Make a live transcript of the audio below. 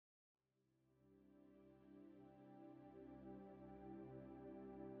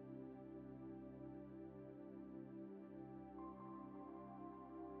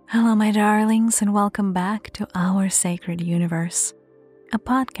Hello, my darlings, and welcome back to Our Sacred Universe, a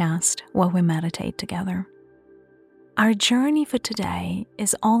podcast where we meditate together. Our journey for today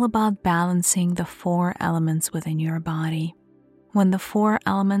is all about balancing the four elements within your body. When the four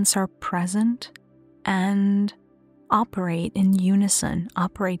elements are present and operate in unison,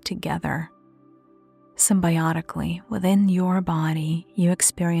 operate together, symbiotically within your body, you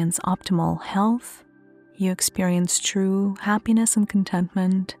experience optimal health, you experience true happiness and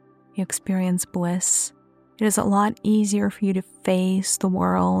contentment, you experience bliss. It is a lot easier for you to face the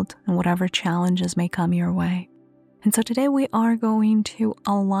world and whatever challenges may come your way. And so today we are going to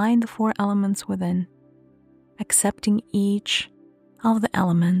align the four elements within, accepting each of the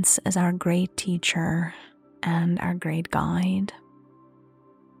elements as our great teacher and our great guide.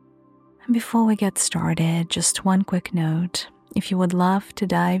 And before we get started, just one quick note. If you would love to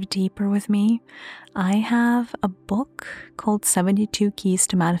dive deeper with me, I have a book called 72 Keys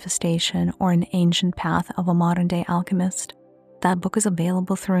to Manifestation, or An Ancient Path of a Modern Day Alchemist. That book is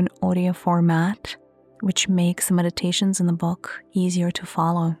available through an audio format, which makes the meditations in the book easier to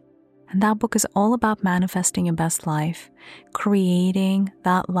follow. And that book is all about manifesting your best life, creating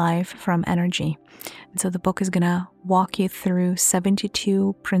that life from energy. And so the book is going to walk you through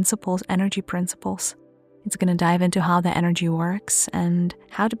 72 principles, energy principles. It's going to dive into how the energy works and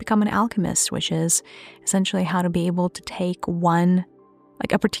how to become an alchemist, which is essentially how to be able to take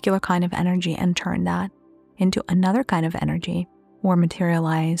a particular kind of energy and turn that into another kind of energy or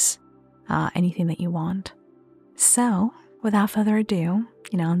materialize anything that you want. So, without further ado,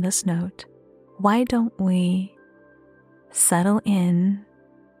 on this note, why don't we settle in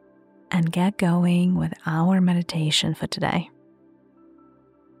and get going with our meditation for today?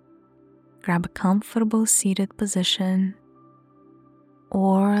 Grab a comfortable seated position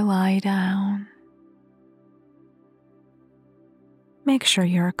or lie down. Make sure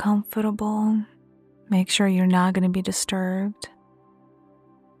you're comfortable. Make sure you're not going to be disturbed.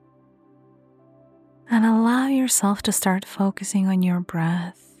 And allow yourself to start focusing on your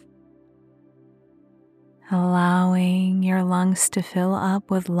breath, allowing your lungs to fill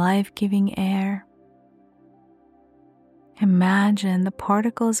up with life-giving air. Imagine the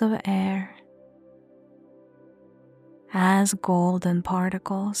particles of air as golden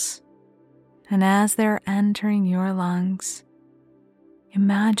particles, and as they're entering your lungs,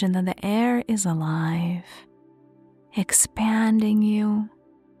 imagine that the air is alive, expanding you,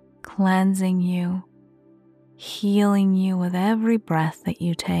 cleansing you, healing you with every breath that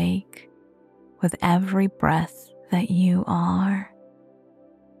you take, with every breath that you are.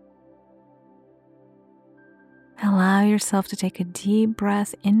 Allow yourself to take a deep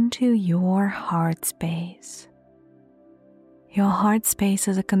breath into your heart space. Your heart space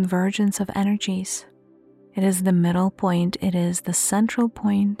is a convergence of energies. It is the middle point. It is the central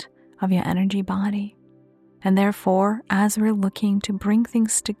point of your energy body. And therefore, as we're looking to bring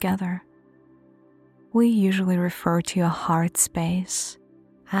things together, we usually refer to your heart space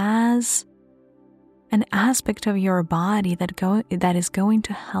as an aspect of your body that is going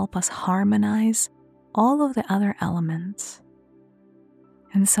to help us harmonize all of the other elements.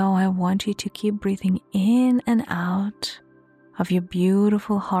 And so I want you to keep breathing in and out of your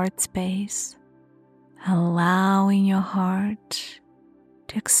beautiful heart space, allowing your heart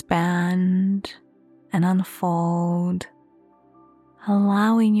to expand and unfold,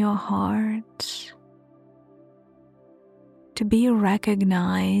 allowing your heart to be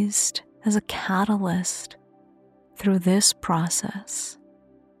recognized as a catalyst through this process,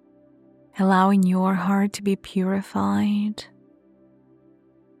 allowing your heart to be purified,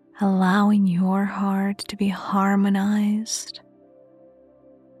 allowing your heart to be harmonized,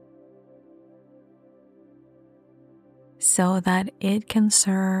 so that it can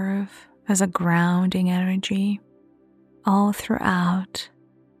serve as a grounding energy all throughout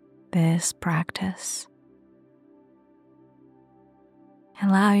this practice.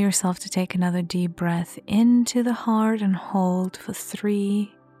 Allow yourself to take another deep breath into the heart and hold for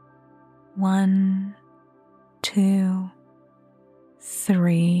 3. 1, 2,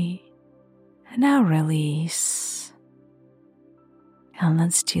 3, and now release. And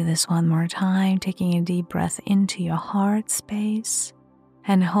let's do this one more time, taking a deep breath into your heart space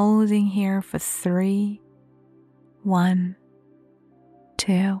and holding here for 3, 1,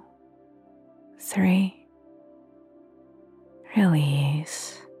 2, 3.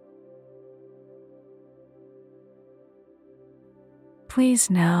 Release. Please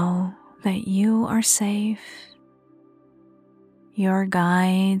know that you are safe. Your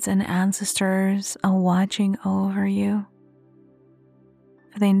guides and ancestors are watching over you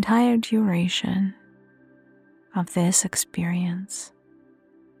for the entire duration of this experience.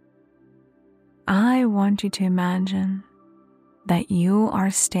 I want you to imagine that you are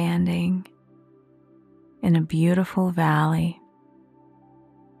standing in a beautiful valley.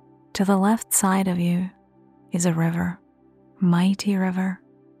 To the left side of you is a river, mighty river,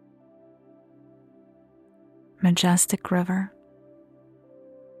 majestic river.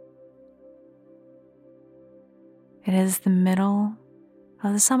 It is the middle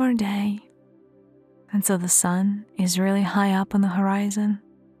of the summer day, and so the sun is really high up on the horizon,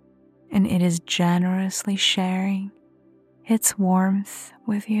 and it is generously sharing its warmth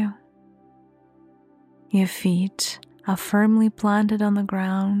with you. Your feet are firmly planted on the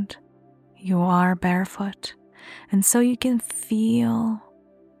ground. You are barefoot, and so you can feel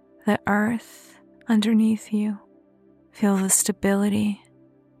the earth underneath you. Feel the stability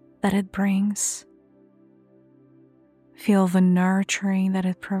that it brings. Feel the nurturing that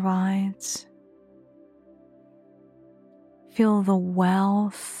it provides. Feel the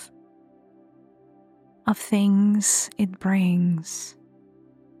wealth of things it brings.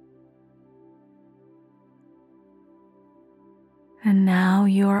 And now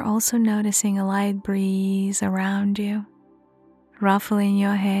you are also noticing a light breeze around you, ruffling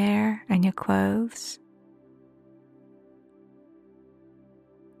your hair and your clothes,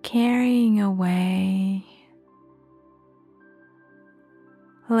 carrying away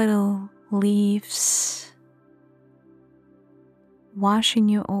little leaves, washing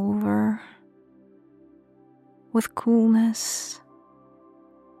you over with coolness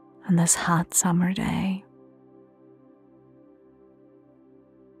on this hot summer day.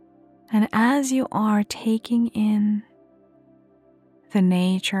 And as you are taking in the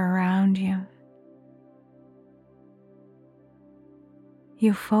nature around you,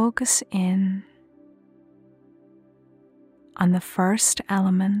 you focus in on the first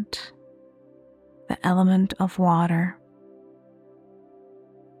element, the element of water.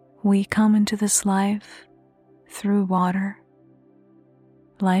 We come into this life through water.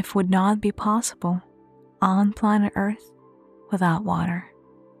 Life would not be possible on planet Earth without water.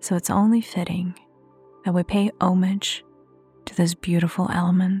 So it's only fitting that we pay homage to this beautiful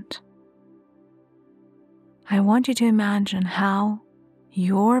element. I want you to imagine how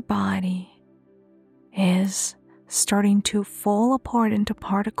your body is starting to fall apart into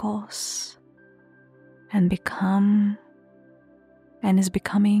particles and is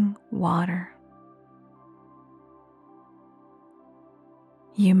becoming water.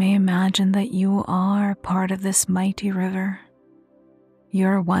 You may imagine that you are part of this mighty river.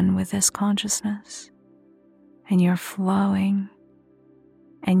 You're one with this consciousness, and you're flowing,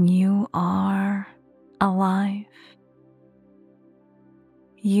 and you are alive.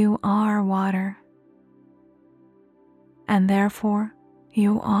 You are water, and therefore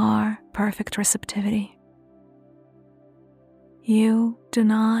you are perfect receptivity. You do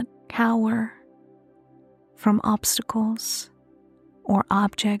not cower from obstacles or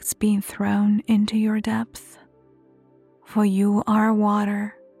objects being thrown into your depth. For you are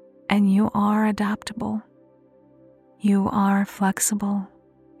water, and you are adaptable. You are flexible,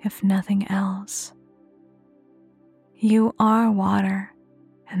 if nothing else. You are water,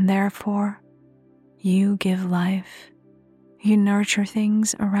 and therefore you give life. You nurture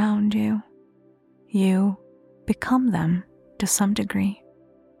things around you. You become them to some degree.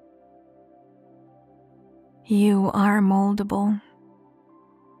 You are moldable.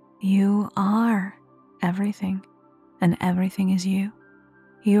 You are everything. And everything is you.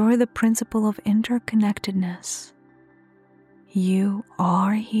 You are the principle of interconnectedness. You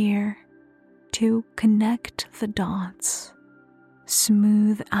are here to connect the dots,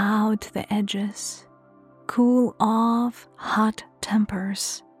 smooth out the edges, cool off hot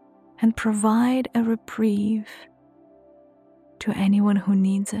tempers, and provide a reprieve to anyone who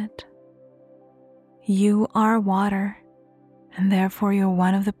needs it. You are water, and therefore you're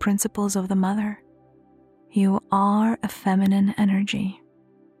one of the principles of the mother. You are a feminine energy,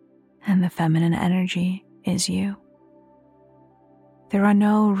 and the feminine energy is you. There are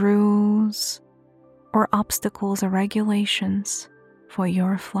no rules or obstacles or regulations for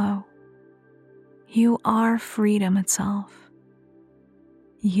your flow. You are freedom itself.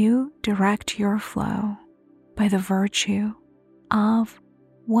 You direct your flow by the virtue of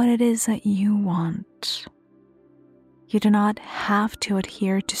what it is that you want. You do not have to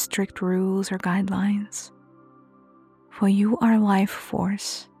adhere to strict rules or guidelines. For you are life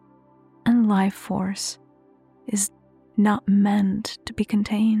force, and life force is not meant to be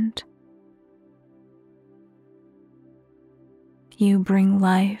contained. You bring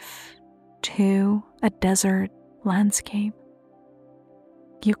life to a desert landscape.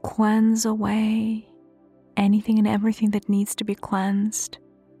 You cleanse away anything and everything that needs to be cleansed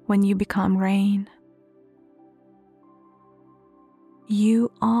when you become rain.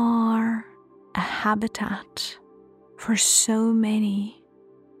 You are a habitat for so many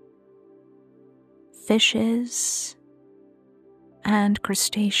fishes and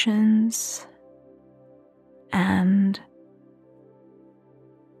crustaceans and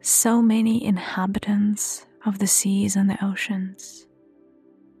so many inhabitants of the seas and the oceans.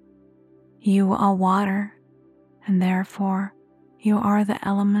 You are water, and therefore you are the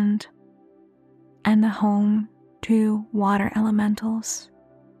element and the home to water elementals,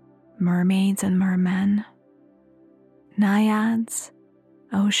 mermaids and mermen, naiads,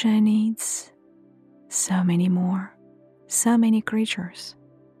 oceanids, so many more, so many creatures.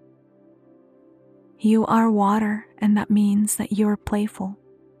 You are water, and that means that you're playful.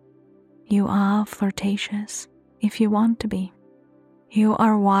 You are flirtatious if you want to be. You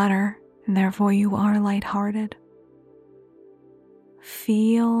are water, and therefore you are lighthearted.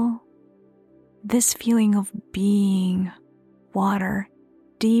 Feel this feeling of being water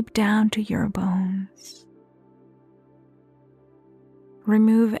deep down to your bones.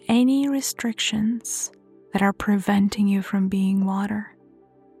 Remove any restrictions that are preventing you from being water.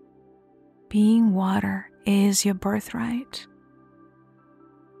 Being water is your birthright.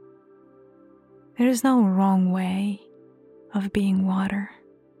 There is no wrong way of being water.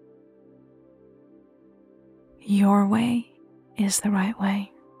 Your way is the right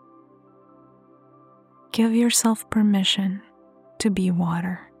way. Give yourself permission to be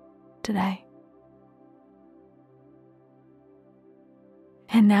water today.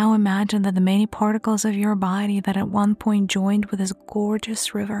 And now imagine that the many particles of your body that at one point joined with this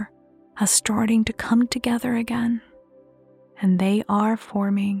gorgeous river are starting to come together again. And they are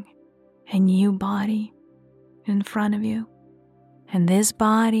forming a new body in front of you. And this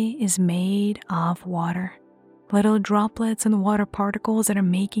body is made of water. Little droplets and water particles that are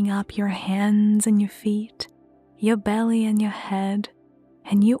making up your hands and your feet, your belly and your head.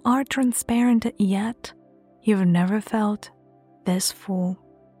 And you are transparent, yet you've never felt this full.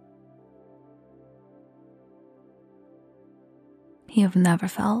 You've never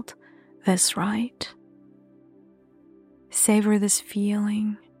felt this right. Savor this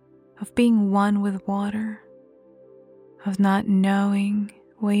feeling of being one with water, of not knowing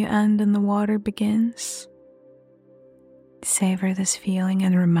where you end and the water begins. Savor this feeling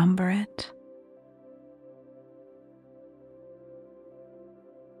and remember it.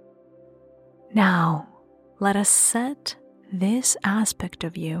 Now, let us set this aspect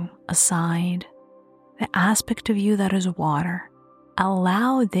of you aside, the aspect of you that is water.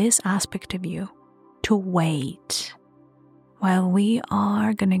 Allow this aspect of you to wait while we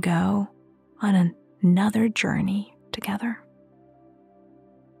are going to go on another journey together.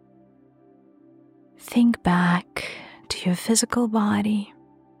 Think back to your physical body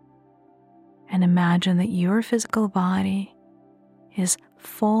and imagine that your physical body is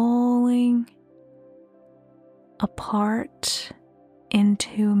falling apart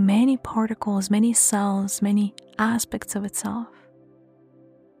into many particles, many cells, many aspects of itself.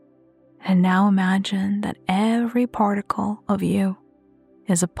 And now imagine that every particle of you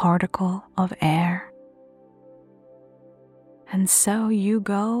is a particle of air. And so you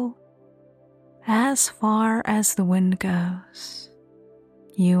go as far as the wind goes.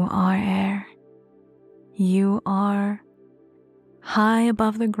 You are air. You are high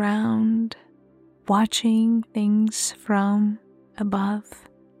above the ground, watching things from above.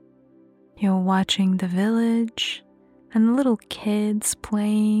 You're watching the village and the little kids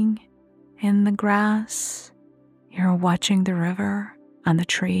playing in the grass. You're watching the river and the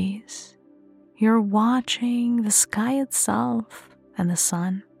trees. You're watching the sky itself and the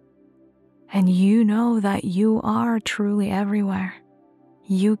sun. And you know that you are truly everywhere.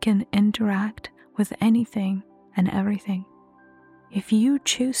 You can interact with anything and everything. If you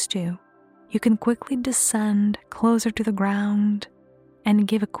choose to, you can quickly descend closer to the ground and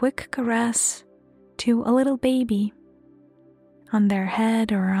give a quick caress to a little baby on their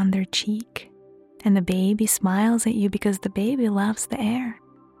head or on their cheek. And the baby smiles at you because the baby loves the air.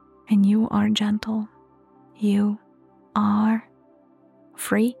 And you are gentle. You are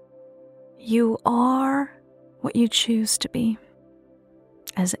free. You are what you choose to be.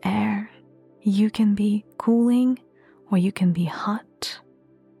 As air, you can be cooling or you can be hot.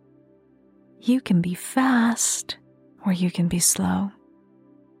 You can be fast or you can be slow.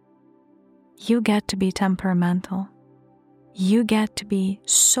 You get to be temperamental. You get to be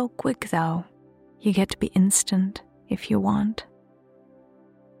so quick though. You get to be instant if you want.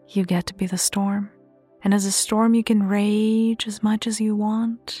 You get to be the storm. And as a storm you can rage as much as you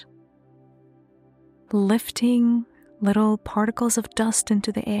want, lifting little particles of dust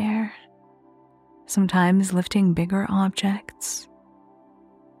into the air, sometimes lifting bigger objects,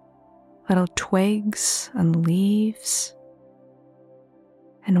 little twigs and leaves.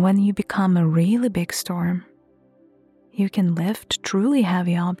 And when you become a really big storm, you can lift truly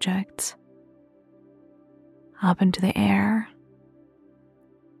heavy objects up into the air.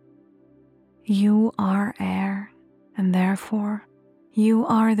 You are air, and therefore you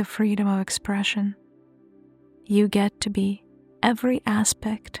are the freedom of expression. You get to be every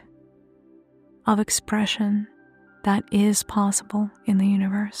aspect of expression that is possible in the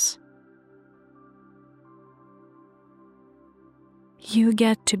universe. You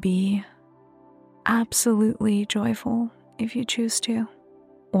get to be absolutely joyful if you choose to,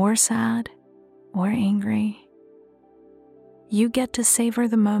 or sad, or angry. You get to savor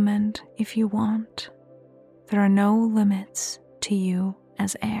the moment if you want. There are no limits to you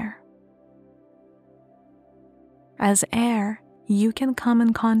as air. As air, you can come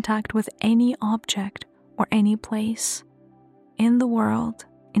in contact with any object or any place in the world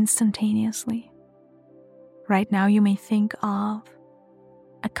instantaneously. Right now, you may think of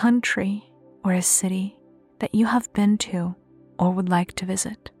a country or a city that you have been to or would like to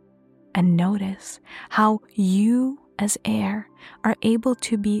visit, and notice how you as air are able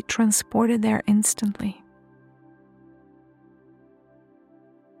to be transported there instantly.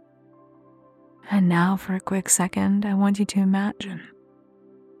 And now for a quick second, I want you to imagine.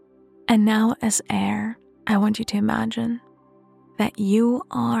 And now as air, I want you to imagine that you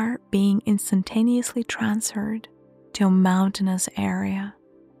are being instantaneously transferred to a mountainous area.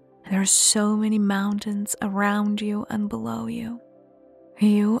 There are so many mountains around you and below you.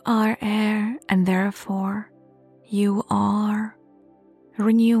 You are air, and therefore you are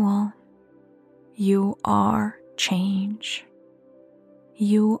renewal. You are change.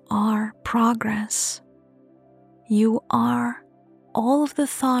 You are progress. You are all of the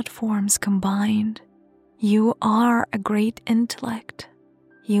thought forms combined. You are a great intellect.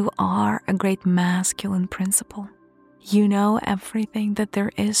 You are a great masculine principle. You know everything that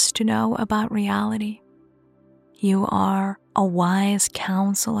there is to know about reality. You are a wise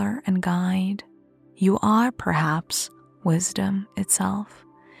counselor and guide. You are perhaps wisdom itself.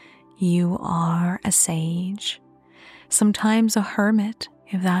 You are a sage, sometimes a hermit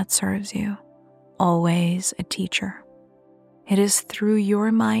if that serves you, always a teacher. It is through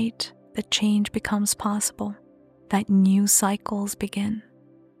your might that change becomes possible, that new cycles begin,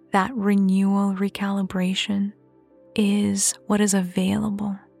 that renewal, recalibration is what is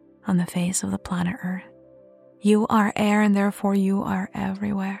available on the face of the planet Earth. You are air, and therefore you are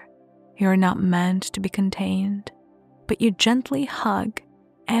everywhere. You are not meant to be contained, but you gently hug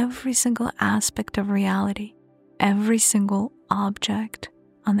every single aspect of reality, every single object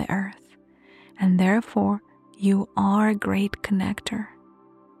on the earth, and therefore you are a great connector.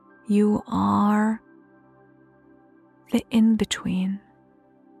 You are the in-between.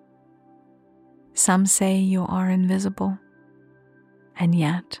 Some say you are invisible, and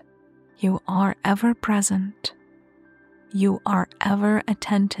yet you are ever present. You are ever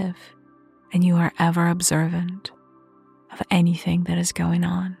attentive, and you are ever observant of anything that is going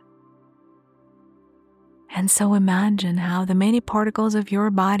on. And so imagine how the many particles of your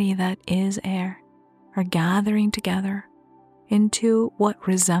body that is air are gathering together into what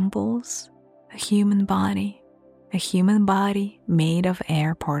resembles a human body made of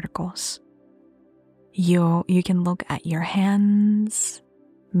air particles. You can look at your hands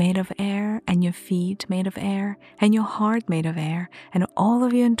made of air, and your feet made of air, and your heart made of air, and all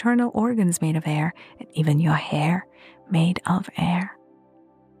of your internal organs made of air, and even your hair made of air.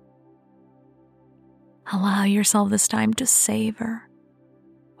 Allow yourself this time to savor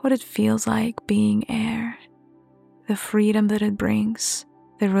what it feels like being air, the freedom that it brings,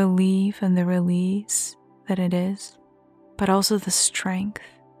 the relief and the release that it is, but also the strength.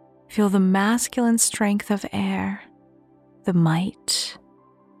 Feel the masculine strength of air, the might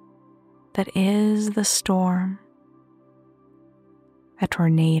that is the storm, a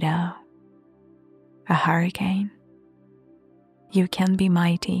tornado, a hurricane. You can be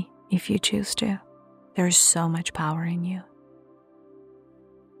mighty if you choose to. There is so much power in you.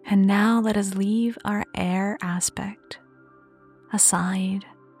 And now let us leave our air aspect aside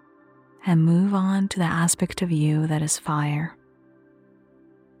and move on to the aspect of you that is fire.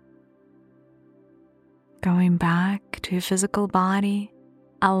 Going back to your physical body,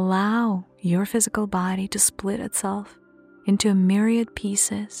 allow your physical body to split itself into a myriad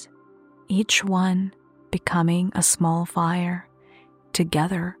pieces, each one becoming a small fire.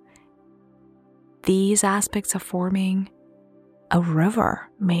 Together, these aspects are forming a river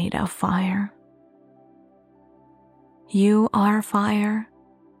made of fire. You are fire,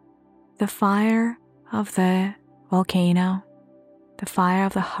 the fire of the volcano, the fire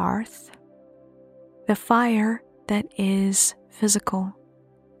of the hearth, the fire that is physical,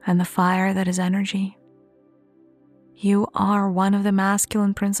 and the fire that is energy. You are one of the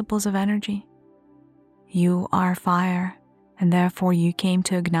masculine principles of energy. You are fire, and therefore you came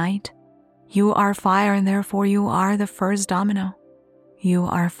to ignite. You are fire, and therefore you are the first domino. You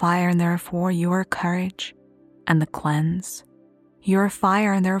are fire, and therefore you are courage and the cleanse. You are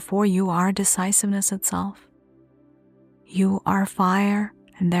fire, and therefore you are decisiveness itself. You are fire,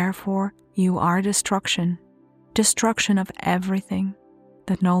 and therefore you are destruction. Destruction of everything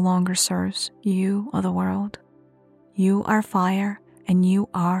that no longer serves you or the world. You are fire, and you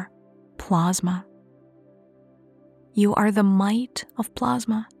are plasma. You are the might of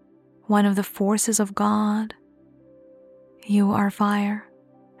plasma, one of the forces of God. You are fire,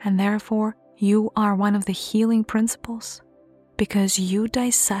 and therefore you are one of the healing principles, because you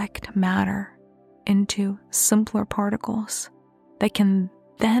dissect matter into simpler particles that can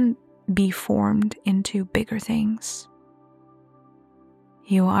then be formed into bigger things.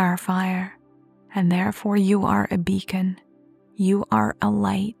 You are fire, and therefore you are a beacon. You are a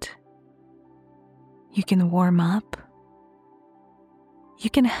light. You can warm up. You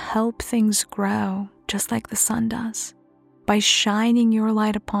can help things grow just like the sun does by shining your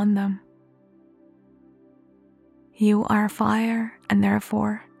light upon them. You are fire, and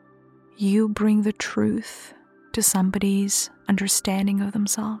therefore you bring the truth to somebody's understanding of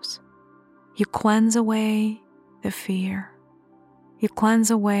themselves. You cleanse away the fear. You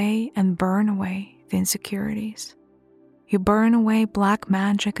cleanse away and burn away the insecurities. You burn away black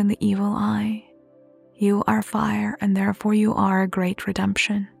magic and the evil eye. You are fire, and therefore you are a great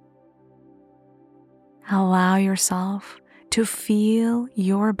redemption. Allow yourself to feel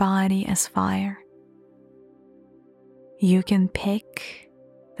your body as fire. You can pick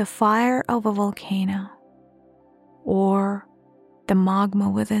the fire of a volcano, or the magma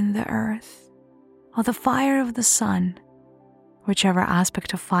within the earth, or the fire of the sun, whichever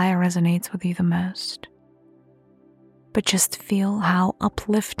aspect of fire resonates with you the most. But just feel how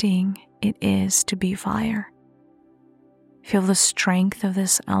uplifting it is to be fire. Feel the strength of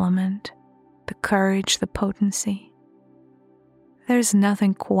this element, the courage, the potency. There's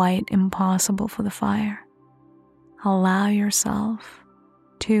nothing quite impossible for the fire. Allow yourself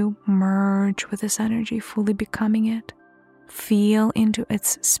to merge with this energy, fully becoming it. Feel into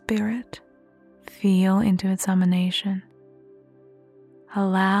its spirit. Feel into its emanation.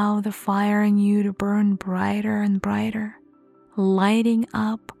 Allow the fire in you to burn brighter and brighter, lighting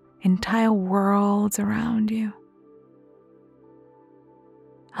up entire worlds around you.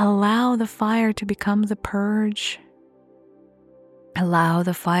 Allow the fire to become the purge. Allow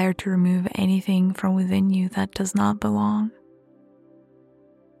the fire to remove anything from within you that does not belong.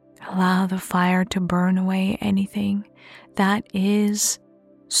 Allow the fire to burn away anything that is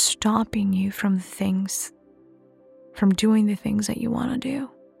stopping you from doing the things that you want to do,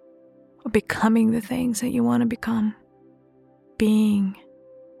 or becoming the things that you want to become, being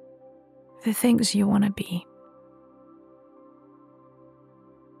the things you want to be.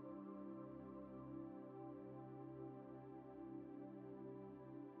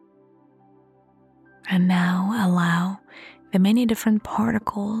 And now allow the many different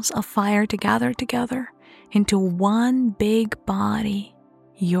particles of fire to gather together into one big body,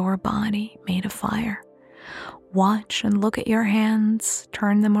 your body made of fire. Watch and look at your hands,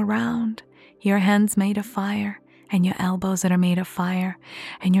 turn them around. Your hands made of fire, and your elbows that are made of fire,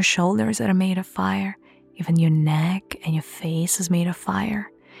 and your shoulders that are made of fire. Even your neck and your face is made of fire.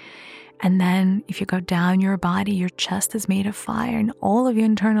 And then if you go down your body, your chest is made of fire, and all of your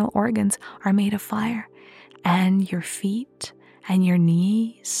internal organs are made of fire. And your feet and your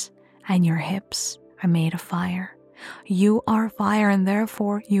knees and your hips are made of fire. You are fire, and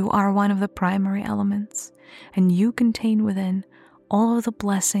therefore you are one of the primary elements, and you contain within all of the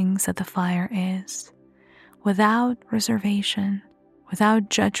blessings that the fire is, without reservation, without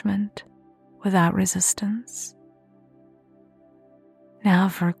judgment, without resistance. Now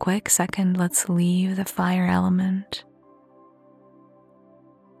for a quick second, let's leave the fire element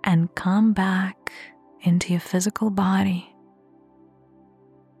and come back into your physical body.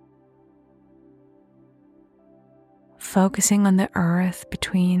 Focusing on the earth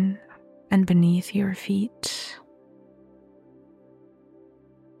between and beneath your feet.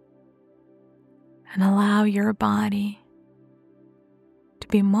 And allow your body to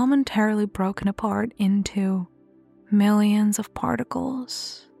be momentarily broken apart into millions of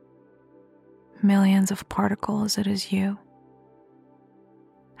particles. Millions of particles, it is you.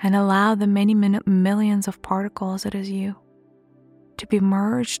 and allow the many millions of particles that is you to be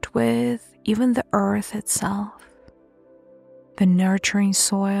merged with even the earth itself, the nurturing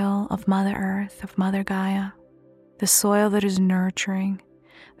soil of Mother Earth, of Mother Gaia, the soil that is nurturing,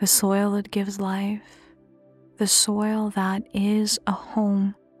 the soil that gives life, the soil that is a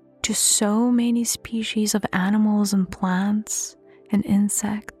home to so many species of animals and plants and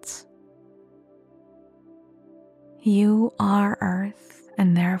insects. You are Earth,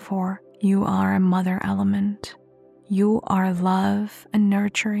 and therefore you are a mother element. You are love and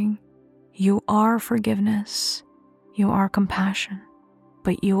nurturing. You are forgiveness. You are compassion.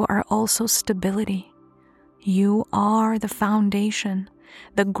 But you are also stability. You are the foundation,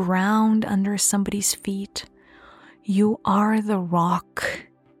 the ground under somebody's feet. You are the rock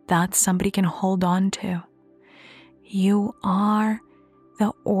that somebody can hold on to. You are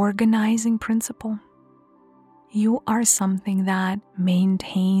the organizing principle. You are something that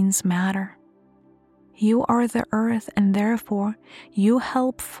maintains matter. You are the earth, and therefore you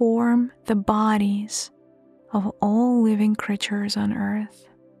help form the bodies of all living creatures on earth.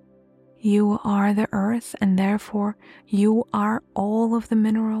 You are the earth, and therefore you are all of the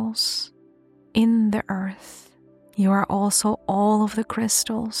minerals in the earth. You are also all of the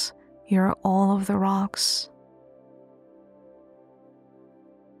crystals. You are all of the rocks.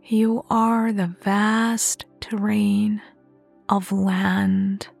 You are the vast terrain of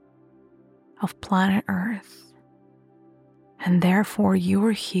land, of planet Earth. And therefore you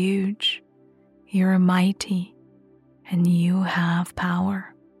are huge, you're mighty, and you have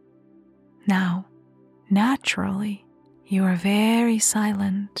power. Now, naturally, you are very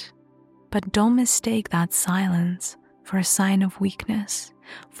silent, but don't mistake that silence for a sign of weakness,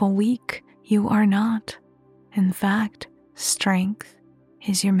 for weak you are not. In fact, strength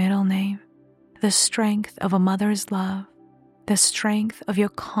is your middle name, the strength of a mother's love, the strength of your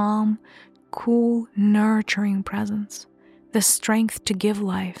calm, cool, nurturing presence, the strength to give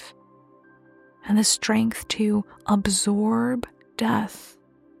life, and the strength to absorb death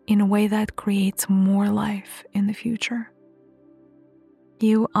in a way that creates more life in the future.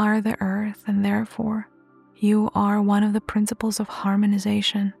 You are the earth, and therefore you are one of the principles of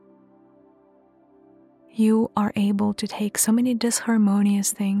harmonization. You are able to take so many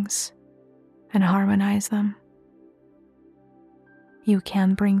disharmonious things and harmonize them. You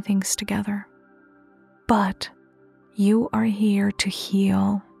can bring things together, but you are here to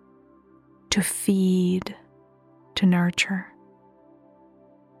heal, to feed, to nurture.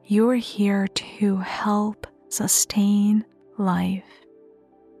 You are here to help sustain life.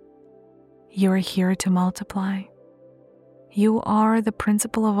 You are here to multiply. You are the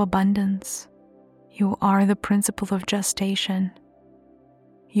principle of abundance. You are the principle of gestation.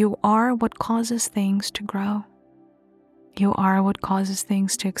 You are what causes things to grow. You are what causes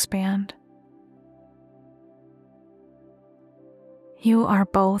things to expand. You are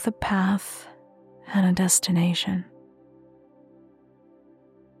both a path and a destination.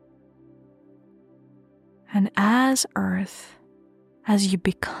 And as Earth, as you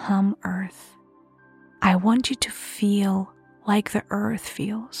become Earth, I want you to feel like the Earth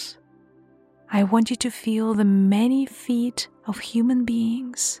feels. I want you to feel the many feet of human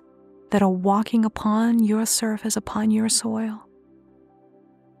beings that are walking upon your surface, upon your soil.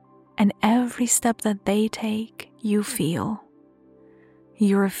 And every step that they take, you feel.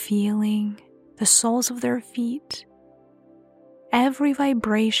 You're feeling the soles of their feet, every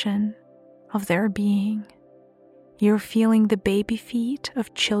vibration of their being. You're feeling the baby feet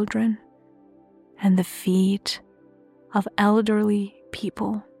of children and the feet of elderly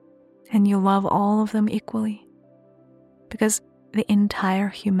people. And you love all of them equally, because the entire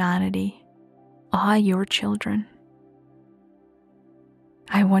humanity are your children.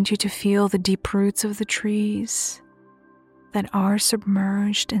 I want you to feel the deep roots of the trees that are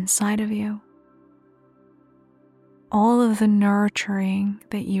submerged inside of you. All of the nurturing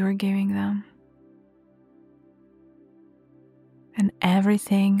that you are giving them. And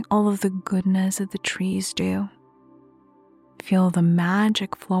everything, all of the goodness that the trees do. Feel the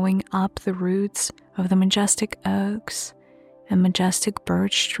magic flowing up the roots of the majestic oaks and majestic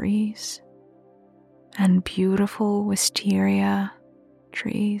birch trees and beautiful wisteria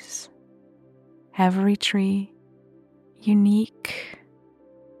trees. Every tree unique,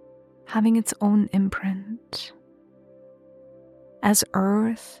 having its own imprint. As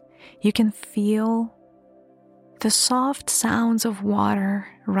Earth, you can feel the soft sounds of water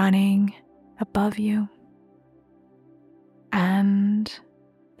running above you, and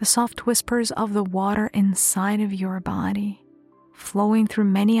the soft whispers of the water inside of your body, flowing through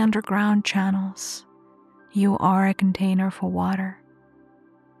many underground channels. You are a container for water.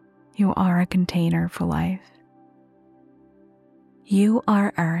 You are a container for life. You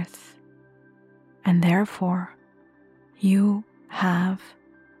are Earth, and therefore you have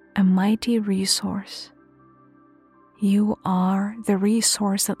a mighty resource. You are the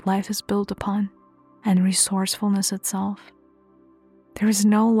resource that life is built upon, and resourcefulness itself. There is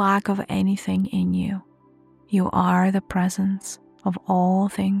no lack of anything in you. You are the presence of all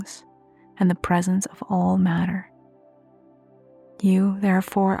things and the presence of all matter. You,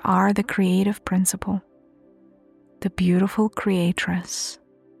 therefore, are the creative principle, the beautiful creatress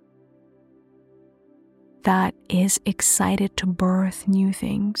that is excited to birth new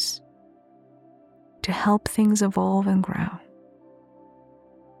things, to help things evolve and grow.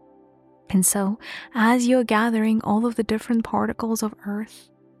 And so, as you're gathering all of the different particles of Earth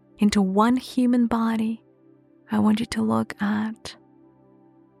into one human body, I want you to look at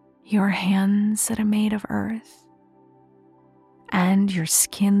your hands that are made of earth, and your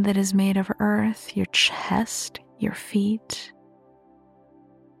skin that is made of earth, your chest, your feet,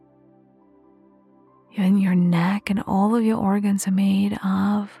 and your neck, and all of your organs are made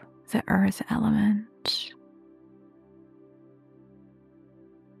of the earth element.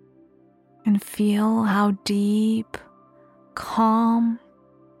 And feel how deep, calm,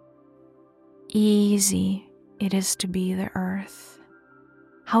 easy it is to be the earth.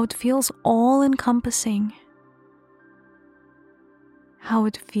 How it feels all-encompassing. How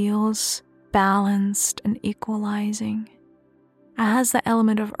it feels balanced and equalizing. As the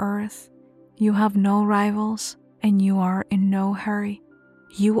element of earth, you have no rivals and you are in no hurry.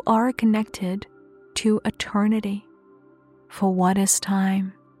 You are connected to eternity. For what is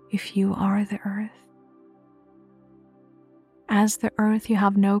time if you are the earth? As the earth, you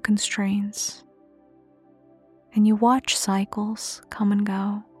have no constraints, and you watch cycles come and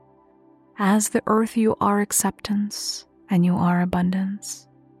go. As the earth, you are acceptance, and you are abundance.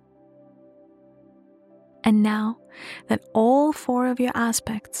 And now that all four of your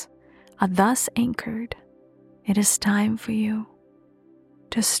aspects are thus anchored, it is time for you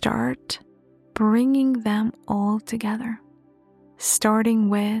to start bringing them all together. Starting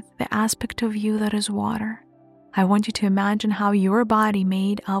with the aspect of you that is water. I want you to imagine how your body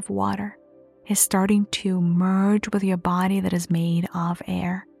made of water is starting to merge with your body that is made of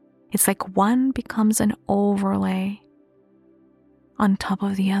air. It's like one becomes an overlay on top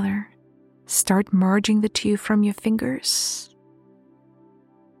of the other. Start merging the two from your fingers.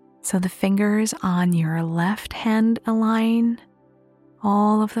 So the fingers on your left hand align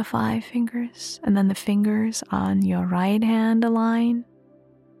all of the 5 fingers, and then the fingers on your right hand align,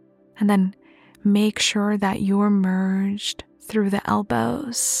 and then make sure that you're merged through the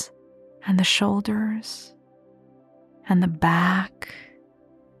elbows and the shoulders and the back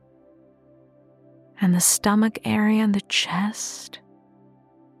and the stomach area and the chest,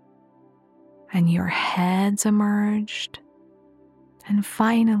 and your heads are merged, and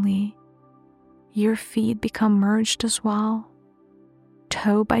finally your feet become merged as well,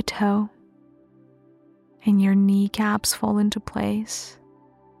 toe by toe, and your kneecaps fall into place.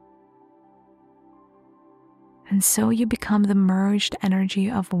 And so you become the merged energy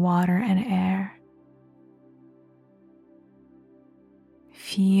of water and air.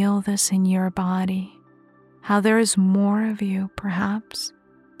 Feel this in your body, how there is more of you, perhaps,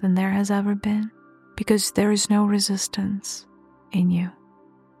 than there has ever been, because there is no resistance in you,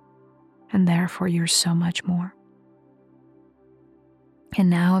 and therefore you're so much more. And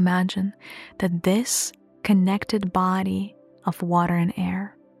now imagine that this connected body of water and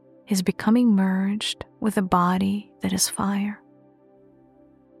air is becoming merged with a body that is fire.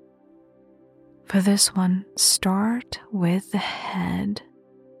 For this one, start with the head,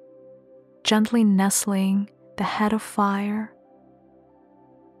 gently nestling the head of fire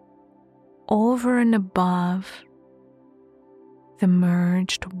over and above the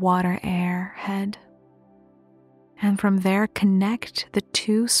merged water-air head. And from there, connect the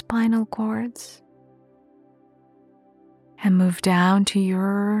 2 spinal cords and move down to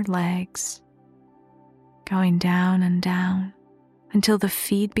your legs, going down and down until the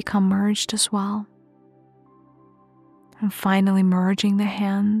feet become merged as well. And finally merging the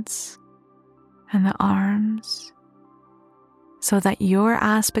hands and the arms so that your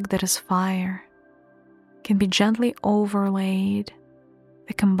aspect that is fire can be gently overlaid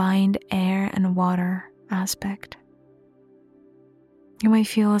the combined air and water aspect. You might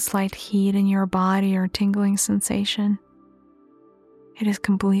feel a slight heat in your body or tingling sensation. It is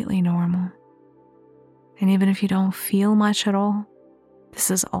completely normal. And even if you don't feel much at all,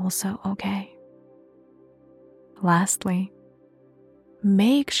 this is also okay. Lastly,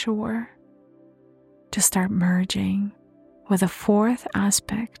 make sure to start merging with a 4th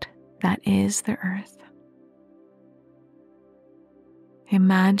aspect that is the earth.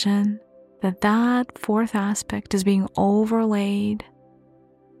 Imagine that that fourth aspect is being overlaid.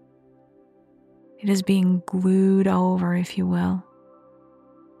 It is being glued over, if you will,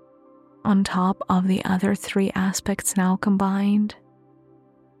 on top of the other three aspects now combined.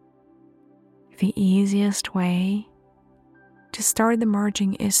 The easiest way to start the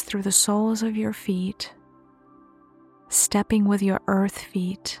merging is through the soles of your feet, stepping with your earth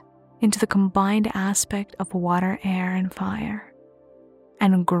feet into the combined aspect of water, air, and fire,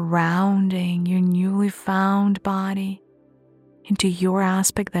 and grounding your newly found body into your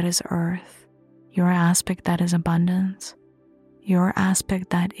aspect that is earth, your aspect that is abundance, your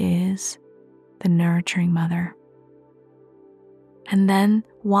aspect that is the nurturing mother. And then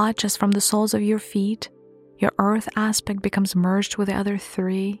watch as from the soles of your feet, your earth aspect becomes merged with the other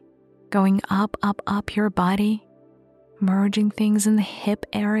three, going up, up, up your body, merging things in the hip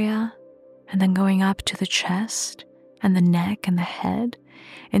area, and then going up to the chest and the neck and the head,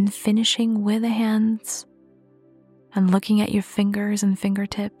 and finishing with the hands. And looking at your fingers and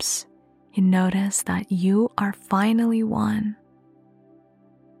fingertips, you notice that you are finally one.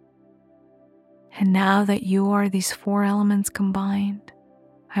 And now that you are these four elements combined,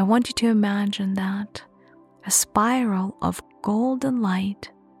 I want you to imagine that a spiral of golden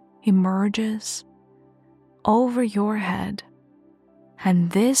light emerges over your head,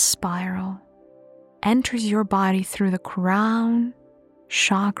 and this spiral enters your body through the crown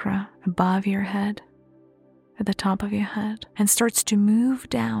chakra above your head, at the top of your head, and starts to move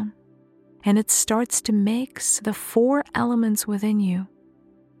down, and it starts to mix the four elements within you,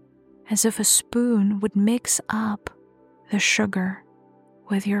 as if a spoon would mix up the sugar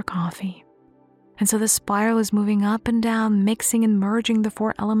with your coffee. And so the spiral is moving up and down, mixing and merging the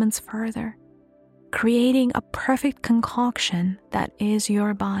four elements further, creating a perfect concoction that is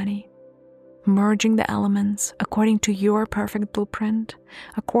your body, merging the elements according to your perfect blueprint,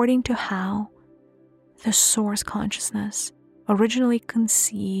 according to how the source consciousness originally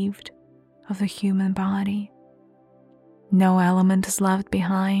conceived of the human body. No element is left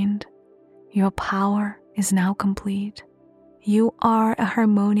behind. Your power is now complete. You are a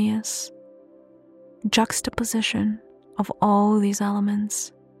harmonious juxtaposition of all these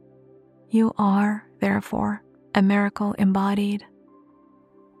elements. You are, therefore, a miracle embodied.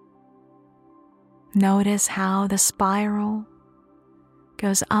 Notice how the spiral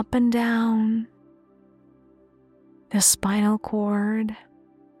goes up and down the spinal cord,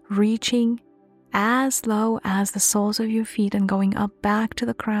 reaching as low as the soles of your feet and going up back to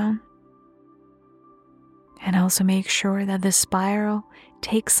the crown. And also make sure that the spiral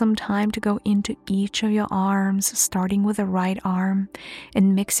takes some time to go into each of your arms, starting with the right arm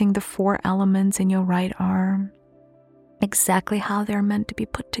and mixing the four elements in your right arm, exactly how they're meant to be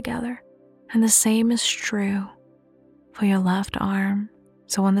put together. And the same is true for your left arm.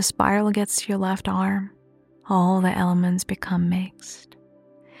 So when the spiral gets to your left arm, all the elements become mixed.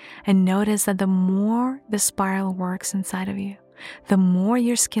 And notice that the more the spiral works inside of you, the more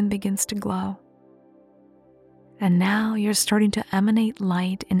your skin begins to glow. And now you're starting to emanate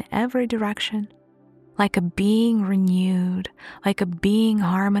light in every direction, like a being renewed, like a being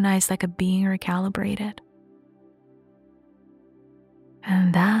harmonized, like a being recalibrated.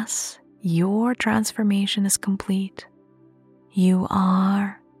 And thus, your transformation is complete. You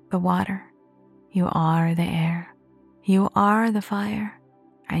are the water, you are the air, you are the fire,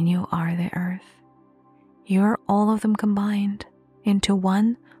 and you are the earth. You're all of them combined into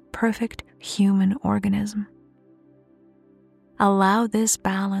one perfect human organism. Allow this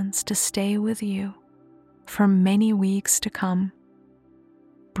balance to stay with you for many weeks to come,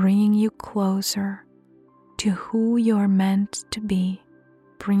 bringing you closer to who you're meant to be,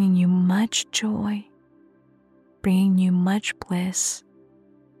 bringing you much joy, bringing you much bliss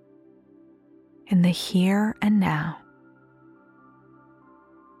in the here and now.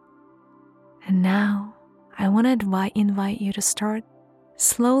 And now I want to invite you to start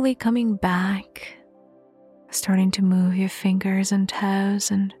slowly coming back, starting to move your fingers and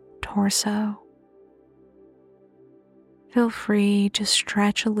toes and torso. Feel free to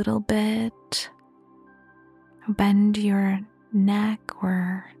stretch a little bit, bend your neck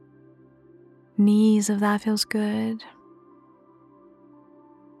or knees if that feels good.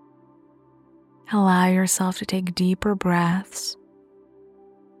 Allow yourself to take deeper breaths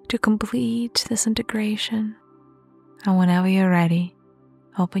to complete this integration. And whenever you're ready,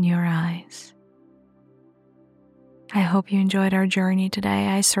 open your eyes. I hope you enjoyed our journey today.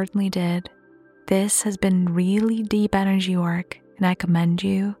 I certainly did. This has been really deep energy work, and I commend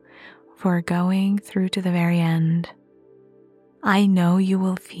you for going through to the very end. I know you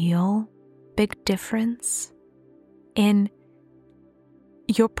will feel big difference in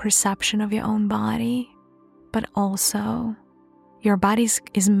your perception of your own body, but also your body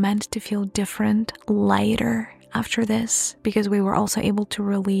is meant to feel different, lighter after this, because we were also able to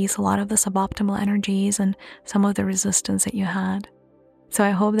release a lot of the suboptimal energies and some of the resistance that you had. So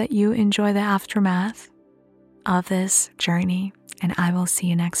I hope that you enjoy the aftermath of this journey, and I will see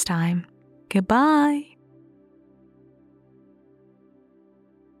you next time. Goodbye.